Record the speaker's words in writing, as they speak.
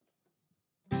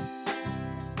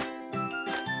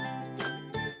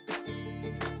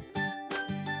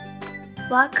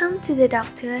Welcome to the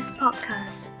Doctor's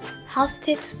Podcast, Health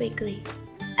Tips Weekly,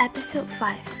 Episode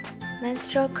 5,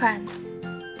 Menstrual Cramps.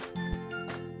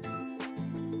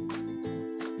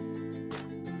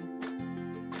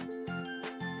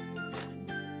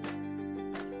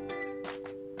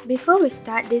 Before we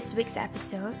start this week's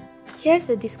episode, here's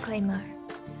a disclaimer.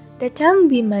 The term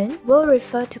women will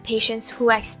refer to patients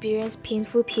who experience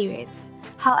painful periods.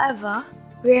 However,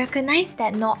 we recognize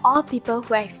that not all people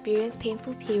who experience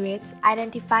painful periods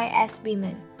identify as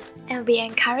women, and we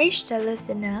encourage the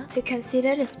listener to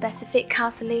consider the specific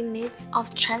counseling needs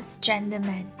of transgender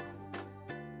men.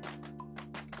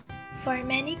 For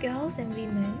many girls and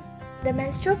women, the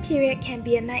menstrual period can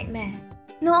be a nightmare.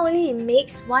 Not only it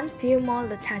makes one feel more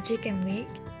lethargic and weak,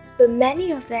 but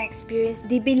many of them experience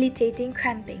debilitating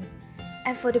cramping.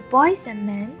 And for the boys and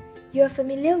men, you are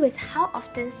familiar with how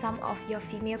often some of your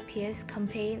female peers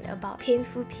complain about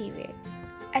painful periods.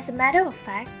 As a matter of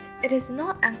fact, it is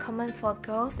not uncommon for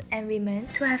girls and women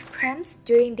to have cramps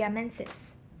during their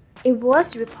menses. It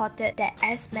was reported that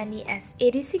as many as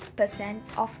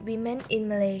 86% of women in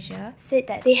Malaysia said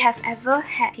that they have ever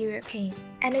had period pain,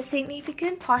 and a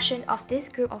significant portion of this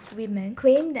group of women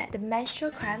claim that the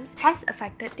menstrual cramps has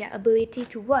affected their ability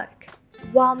to work.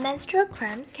 While menstrual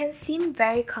cramps can seem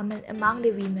very common among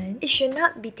the women, it should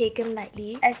not be taken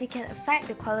lightly as it can affect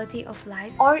the quality of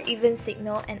life or even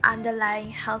signal an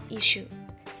underlying health issue.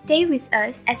 Stay with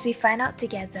us as we find out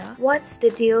together what's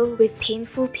the deal with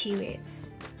painful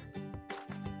periods.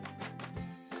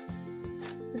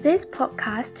 This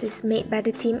podcast is made by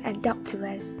the team at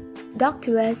Doc2S.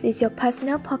 Doc2S is your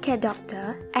personal pocket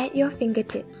doctor at your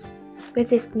fingertips.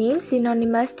 With its name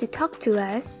synonymous to talk to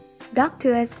us,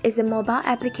 Doc2S is a mobile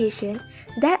application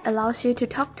that allows you to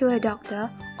talk to a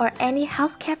doctor or any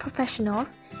healthcare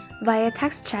professionals via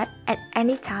text chat at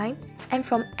any time and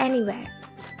from anywhere.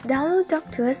 Download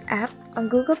Doc2S app on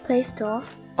Google Play Store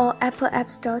or Apple App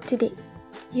Store today.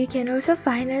 You can also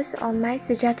find us on My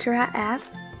Sejahtera app,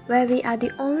 where we are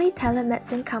the only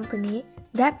telemedicine company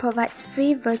that provides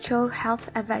free virtual health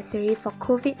advisory for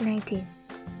COVID-19.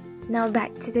 Now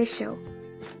back to the show.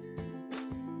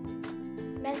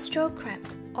 Menstrual cramp,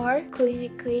 or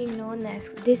clinically known as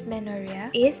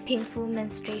dysmenorrhea, is painful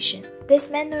menstruation.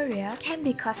 Dysmenorrhea can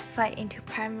be classified into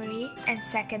primary and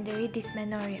secondary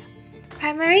dysmenorrhea.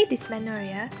 Primary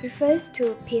dysmenorrhea refers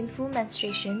to painful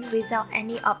menstruation without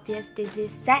any obvious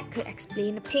disease that could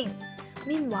explain the pain.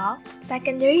 Meanwhile,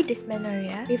 secondary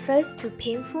dysmenorrhea refers to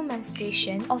painful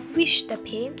menstruation of which the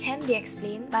pain can be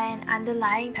explained by an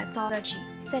underlying pathology,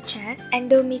 such as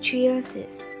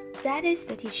endometriosis. That is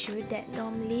the tissue that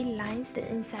normally lines the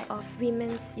inside of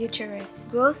women's uterus,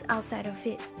 grows outside of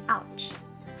it. Ouch.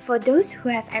 For those who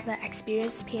have ever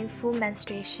experienced painful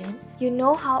menstruation, you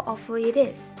know how awful it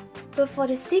is. But for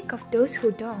the sake of those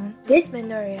who don't,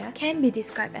 dysmenorrhea can be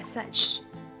described as such.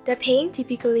 The pain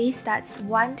typically starts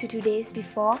 1 to 2 days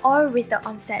before or with the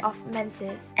onset of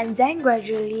menses, and then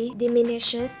gradually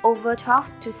diminishes over 12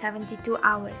 to 72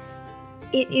 hours.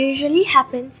 It usually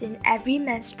happens in every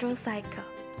menstrual cycle.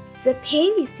 The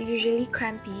pain is usually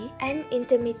crampy and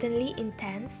intermittently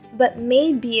intense, but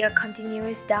may be a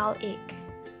continuous dull ache.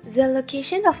 The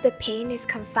location of the pain is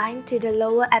confined to the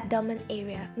lower abdomen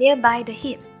area, nearby the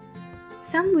hip.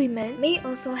 Some women may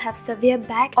also have severe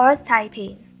back or thigh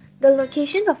pain. The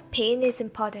location of pain is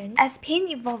important as pain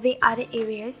involving other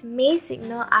areas may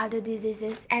signal other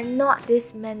diseases and not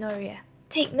dysmenorrhea.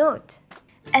 Take note!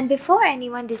 And before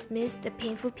anyone dismisses the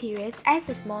painful periods as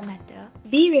a small matter,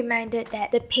 be reminded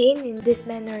that the pain in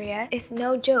dysmenorrhea is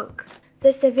no joke.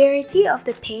 The severity of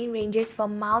the pain ranges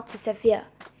from mild to severe.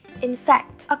 In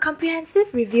fact, a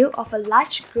comprehensive review of a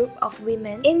large group of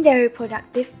women in their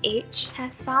reproductive age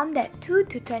has found that 2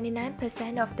 to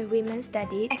 29% of the women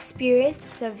studied experienced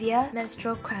severe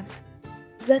menstrual cramp.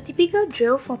 The typical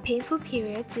drill for painful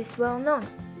periods is well known.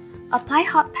 Apply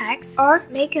hot packs or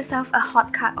make yourself a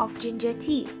hot cup of ginger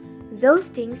tea. Those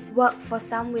things work for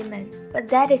some women, but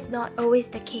that is not always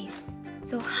the case.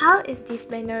 So how is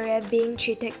dysmenorrhea being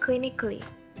treated clinically?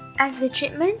 As the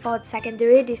treatment for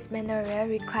secondary dysmenorrhea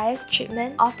requires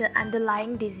treatment of the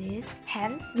underlying disease,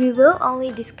 hence, we will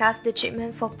only discuss the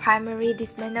treatment for primary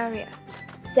dysmenorrhea.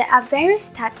 There are various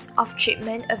types of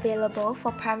treatment available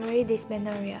for primary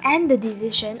dysmenorrhea, and the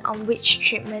decision on which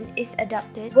treatment is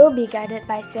adopted will be guided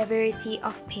by severity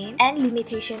of pain and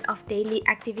limitation of daily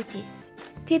activities.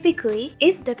 Typically,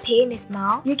 if the pain is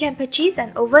mild, you can purchase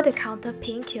an over-the-counter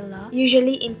painkiller,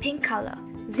 usually in pink color.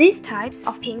 These types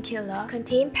of painkiller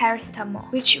contain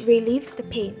paracetamol, which relieves the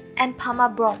pain, and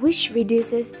palmabrom, which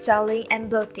reduces swelling and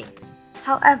bloating.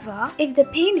 However, if the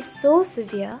pain is so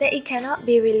severe that it cannot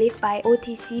be relieved by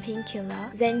OTC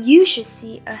painkiller, then you should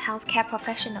see a healthcare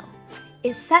professional.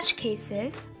 In such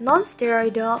cases,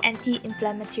 non-steroidal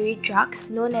anti-inflammatory drugs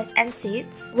known as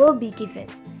NSAIDs will be given.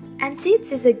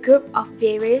 NSAIDs is a group of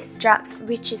various drugs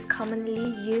which is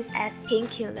commonly used as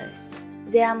painkillers.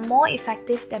 They are more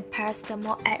effective than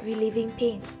paracetamol at relieving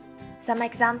pain. Some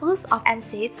examples of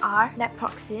NSAIDs are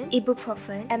naproxen,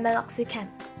 ibuprofen, and meloxicam.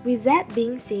 With that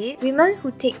being said, women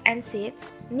who take NSAIDs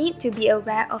need to be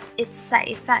aware of its side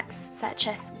effects, such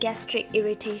as gastric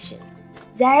irritation.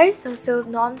 There is also a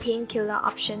non-painkiller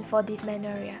option for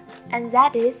dysmenorrhea, and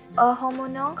that is a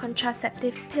hormonal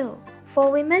contraceptive pill. For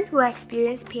women who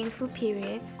experience painful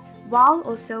periods, while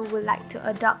also would like to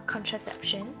adopt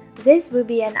contraception, this will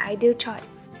be an ideal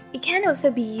choice. It can also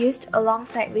be used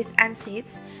alongside with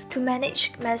NSAIDs to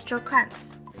manage menstrual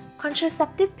cramps.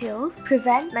 Contraceptive pills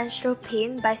prevent menstrual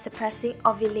pain by suppressing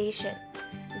ovulation,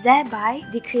 thereby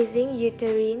decreasing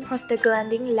uterine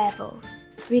prostaglandin levels,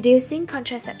 reducing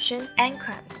contraception and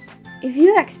cramps. If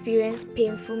you experience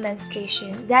painful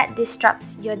menstruation that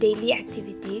disrupts your daily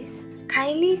activities,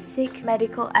 kindly seek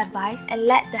medical advice and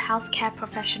let the healthcare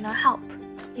professional help.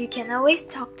 You can always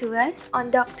talk to us on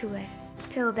Doc2Us.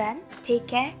 Till then, take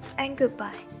care and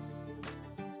goodbye.